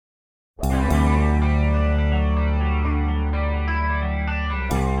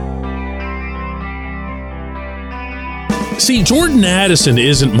See, Jordan Addison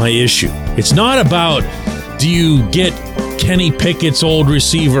isn't my issue. It's not about, do you get Kenny Pickett's old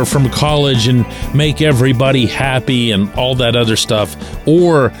receiver from college and make everybody happy and all that other stuff,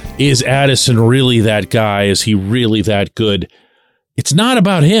 or is Addison really that guy? Is he really that good? It's not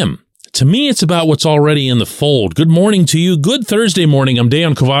about him. To me, it's about what's already in the fold. Good morning to you. Good Thursday morning. I'm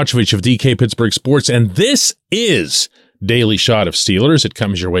Dejan Kovacevic of DK Pittsburgh Sports, and this is Daily Shot of Steelers. It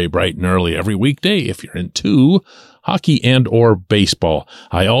comes your way bright and early every weekday if you're into hockey and or baseball.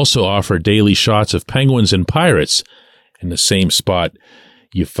 I also offer daily shots of Penguins and Pirates in the same spot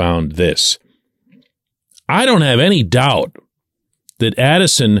you found this. I don't have any doubt that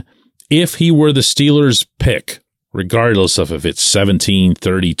Addison, if he were the Steelers' pick, regardless of if it's 17,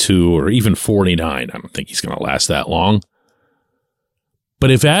 32, or even 49, I don't think he's going to last that long.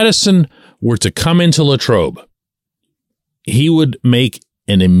 But if Addison were to come into Latrobe, he would make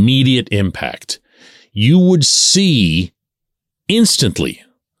an immediate impact. You would see instantly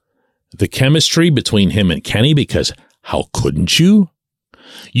the chemistry between him and Kenny, because how couldn't you?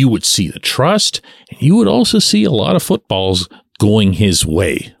 You would see the trust, and you would also see a lot of footballs going his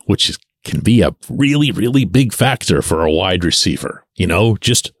way, which can be a really, really big factor for a wide receiver. You know,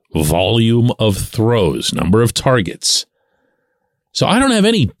 just volume of throws, number of targets. So I don't have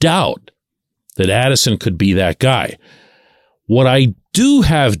any doubt that Addison could be that guy. What I do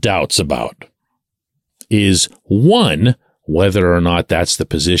have doubts about is, one, whether or not that's the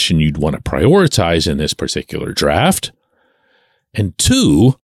position you'd want to prioritize in this particular draft, and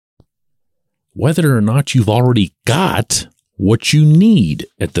two, whether or not you've already got what you need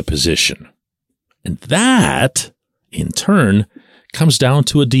at the position. And that, in turn, comes down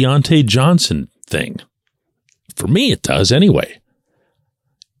to a Diontae Johnson thing. For me, it does anyway.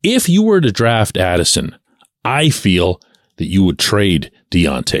 If you were to draft Addison, I feel that you would trade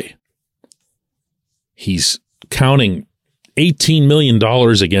Diontae. He's counting $18 million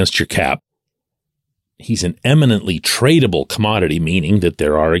against your cap. He's an eminently tradable commodity, meaning that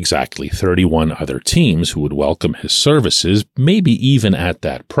there are exactly 31 other teams who would welcome his services, maybe even at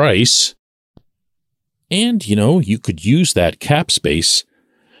that price. And, you know, you could use that cap space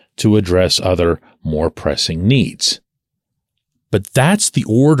to address other more pressing needs. But that's the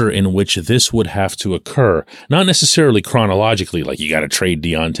order in which this would have to occur. Not necessarily chronologically, like you got to trade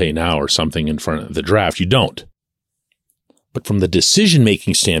Diontae now or something in front of the draft. You don't. But from the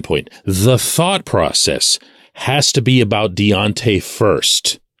decision-making standpoint, the thought process has to be about Diontae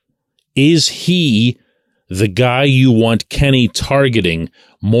first. Is he the guy you want Kenny targeting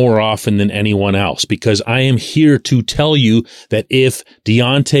more often than anyone else? Because I am here to tell you that if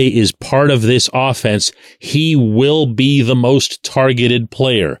Diontae is part of this offense, he will be the most targeted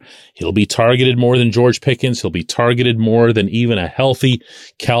player. He'll be targeted more than George Pickens. He'll be targeted more than even a healthy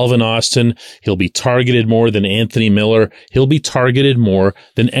Calvin Austin. He'll be targeted more than Anthony Miller. He'll be targeted more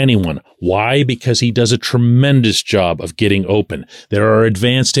than anyone. Why? Because he does a tremendous job of getting open. There are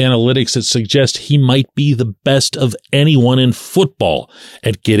advanced analytics that suggest he might be the best of anyone in football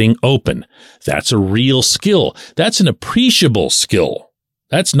at getting open. That's a real skill. That's an appreciable skill.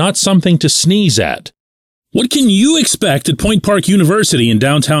 That's not something to sneeze at. What can you expect at Point Park University in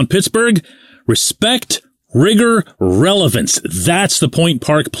downtown Pittsburgh? Respect, rigor, relevance. That's the Point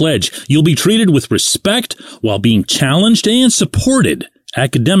Park pledge. You'll be treated with respect while being challenged and supported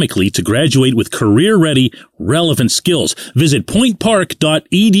academically to graduate with career-ready, relevant skills. Visit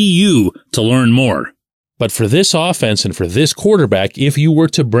pointpark.edu to learn more. But for this offense and for this quarterback, if you were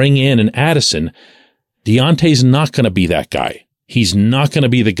to bring in an Addison, Diontae's not going to be that guy. He's not going to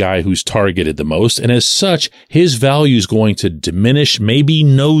be the guy who's targeted the most, and as such, his value is going to diminish, maybe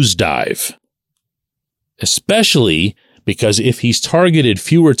nosedive. Especially because if he's targeted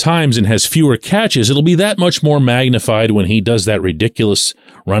fewer times and has fewer catches, it'll be that much more magnified when he does that ridiculous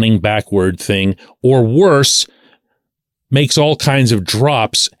running backward thing, or worse, makes all kinds of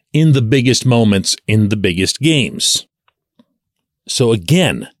drops in the biggest moments in the biggest games. So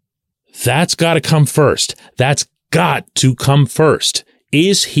again, that's got to come first. That's got to come first.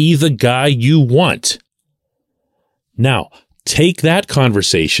 Is he the guy you want? Now, take that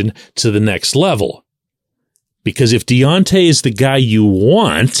conversation to the next level. Because if Diontae is the guy you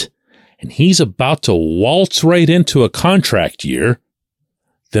want, and he's about to waltz right into a contract year,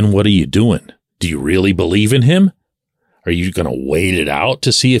 then what are you doing? Do you really believe in him? Are you going to wait it out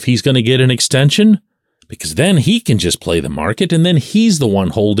to see if he's going to get an extension? Because then he can just play the market, and then he's the one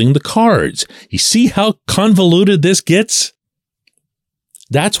holding the cards. You see how convoluted this gets?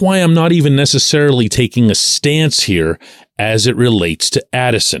 That's why I'm not even necessarily taking a stance here as it relates to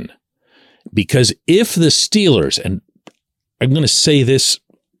Addison. Because if the Steelers, and I'm going to say this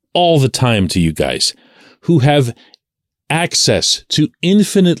all the time to you guys, who have access to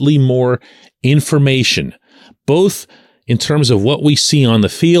infinitely more information, both in terms of what we see on the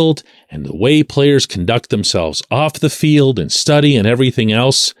field and the way players conduct themselves off the field and study and everything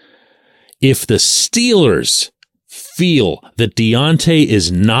else. If the Steelers feel that Diontae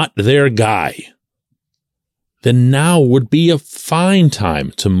is not their guy, then now would be a fine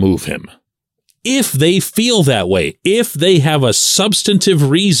time to move him. If they feel that way, if they have a substantive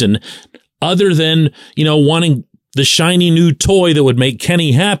reason other than, wanting the shiny new toy that would make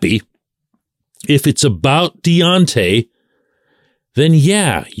Kenny happy, if it's about Diontae, then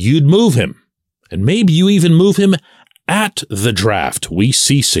yeah, you'd move him. And maybe you even move him at the draft. We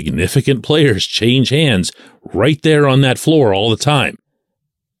see significant players change hands right there on that floor all the time.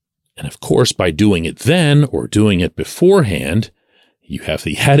 And of course, by doing it then or doing it beforehand, you have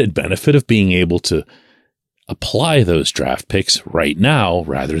the added benefit of being able to apply those draft picks right now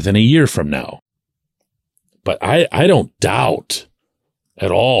rather than a year from now. But I don't doubt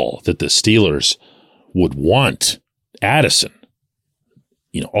at all that the Steelers would want Addison.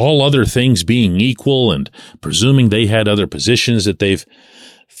 All other things being equal and presuming they had other positions that they've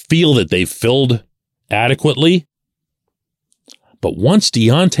filled adequately. But once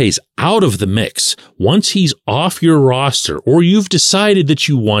Diontae's out of the mix, once he's off your roster, or you've decided that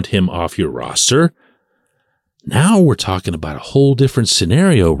you want him off your roster, now we're talking about a whole different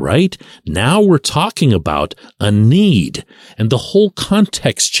scenario, right? Now we're talking about a need, and the whole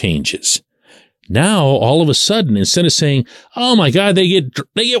context changes. Now, all of a sudden, instead of saying, oh my God, they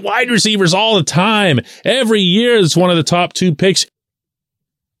get wide receivers all the time. Every year it's one of the top 2 picks.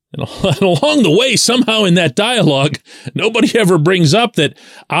 And along the way, somehow in that dialogue, nobody ever brings up that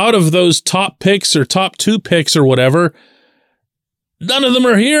out of those top picks or top 2 picks or whatever, none of them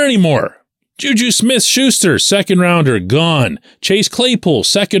are here anymore. Juju Smith-Schuster, 2nd rounder, gone. Chase Claypool,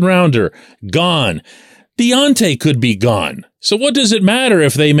 2nd rounder, gone. Diontae could be gone. So what does it matter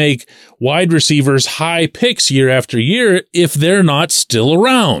if they make wide receivers high picks year after year if they're not still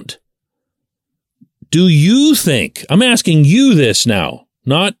around? Do you think, I'm asking you this now,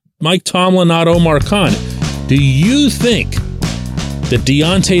 not Mike Tomlin, not Omar Khan, do you think that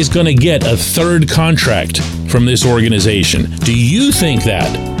Diontae is going to get a 3rd contract from this organization? Do you think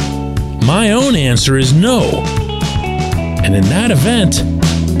that? My own answer is no. And in that event,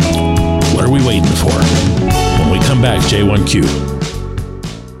 what are we waiting for? When we come back, J1Q.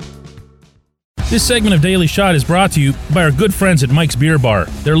 This segment of Daily Shot is brought to you by our good friends at Mike's Beer Bar.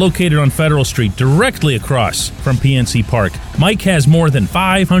 They're located on Federal Street, directly across from PNC Park. Mike has more than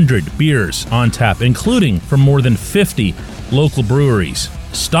 500 beers on tap, including from more than 50 local breweries.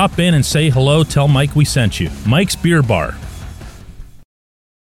 Stop in and say hello. Tell Mike we sent you. Mike's Beer Bar.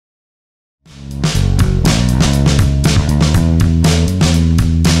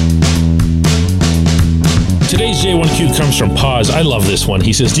 Today's J1Q comes from Paz. I love this one.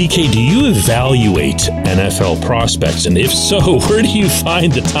 He says, DK, do you evaluate NFL prospects? And if so, where do you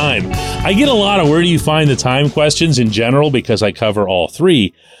find the time? I get a lot of where do you find the time questions in general because I cover all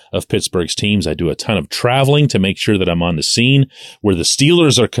 3 of Pittsburgh's teams. I do a ton of traveling to make sure that I'm on the scene. Where the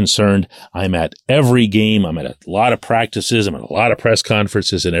Steelers are concerned, I'm at every game. I'm at a lot of practices. I'm at a lot of press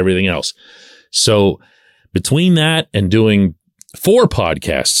conferences and everything else. So between that and doing 4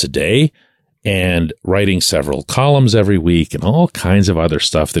 podcasts a day, and writing several columns every week and all kinds of other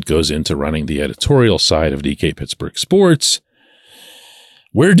stuff that goes into running the editorial side of DK Pittsburgh Sports.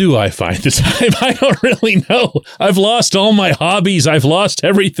 Where do I find the time? I don't really know. I've lost all my hobbies. I've lost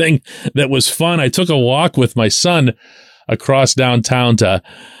everything that was fun. I took a walk with my son across downtown to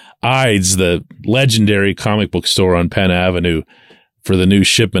Ides, the legendary comic book store on Penn Avenue, for the new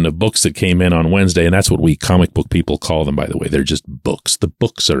shipment of books that came in on Wednesday. And that's what we comic book people call them, by the way. They're just books. The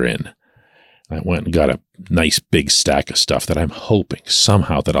books are in. I went and got a nice big stack of stuff that I'm hoping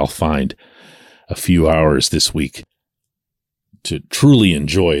somehow that I'll find a few hours this week to truly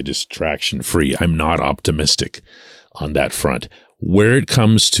enjoy distraction-free. I'm not optimistic on that front. Where it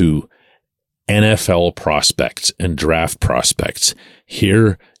comes to NFL prospects and draft prospects,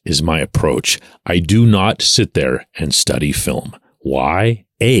 here is my approach. I do not sit there and study film. Why?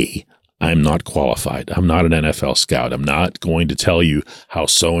 A, I'm not qualified. I'm not an NFL scout. I'm not going to tell you how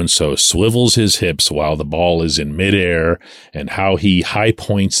so-and-so swivels his hips while the ball is in midair and how he high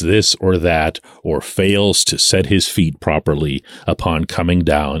points this or that or fails to set his feet properly upon coming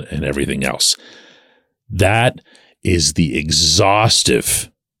down and everything else. That is the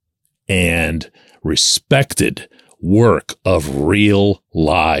exhaustive and respected work of real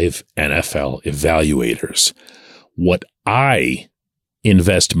live NFL evaluators. What I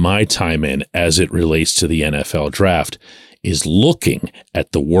invest my time in as it relates to the NFL draft is looking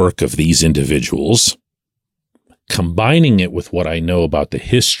at the work of these individuals combining it with what I know about the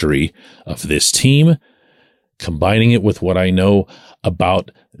history of this team, combining it with what I know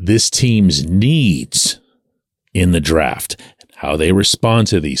about this team's needs in the draft, how they respond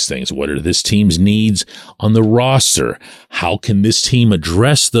to these things. What are this team's needs on the roster? How can this team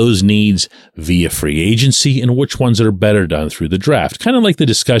address those needs via free agency, and which ones are better done through the draft? Kind of like the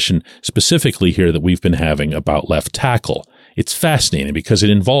discussion specifically here that we've been having about left tackle. It's fascinating because it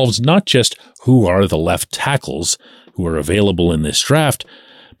involves not just who are the left tackles who are available in this draft,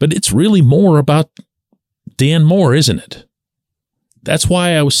 but it's really more about Dan Moore, isn't it? That's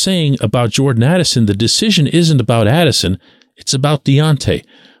why I was saying about Jordan Addison, the decision isn't about Addison, it's about Deontay.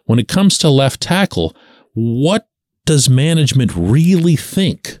 When it comes to left tackle, what does management really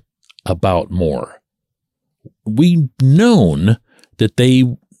think about Moore? We've known that they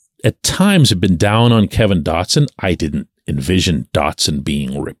at times have been down on Kevin Dotson. I didn't envision Dotson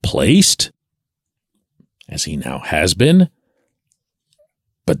being replaced, as he now has been.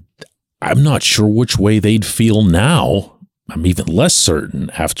 But I'm not sure which way they'd feel now. I'm even less certain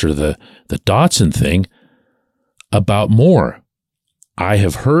after the Dotson thing about Moore. I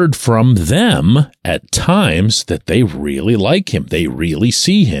have heard from them at times that they really like him. They really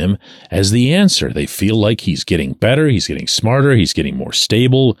see him as the answer. They feel like he's getting better, he's getting smarter, he's getting more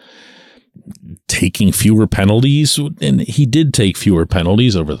stable, taking fewer penalties. And he did take fewer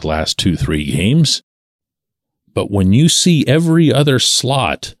penalties over the last 2-3 games. But when you see every other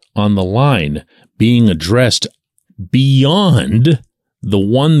slot on the line being addressed beyond the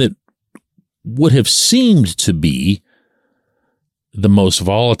one that would have seemed to be the most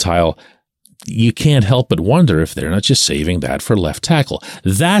volatile, you can't help but wonder if they're not just saving that for left tackle.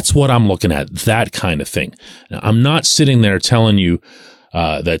 That's what I'm looking at, that kind of thing. Now, I'm not sitting there telling you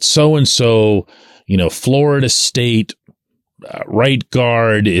that so-and-so, Florida State right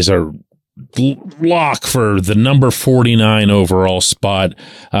guard is a lock for the number 49 overall spot.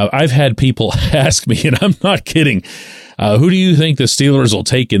 I've had people ask me, and I'm not kidding, who do you think the Steelers will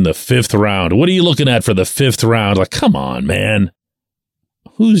take in the 5th round? What are you looking at for the 5th round? Like, come on, man.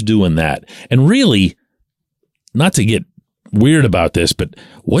 Who's doing that? And really, not to get weird about this, but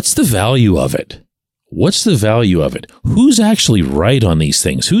what's the value of it? What's the value of it? Who's actually right on these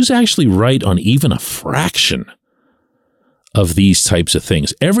things? Who's actually right on even a fraction of these types of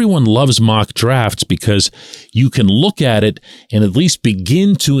things? Everyone loves mock drafts because you can look at it and at least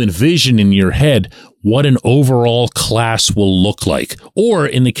begin to envision in your head what an overall class will look like. Or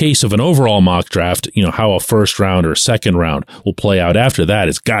in the case of an overall mock draft, how a 1st round or 2nd round will play out after that.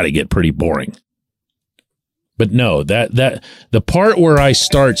 It's got to get pretty boring. But no, that the part where I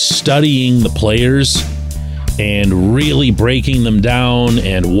start studying the players and really breaking them down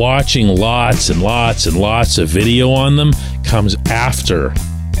and watching lots and lots and lots of video on them comes after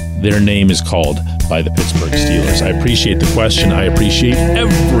their name is called by the Pittsburgh Steelers. I appreciate the question. I appreciate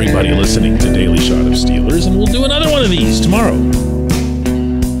everybody listening to Daily Shot of Steelers, and we'll do another one of these tomorrow.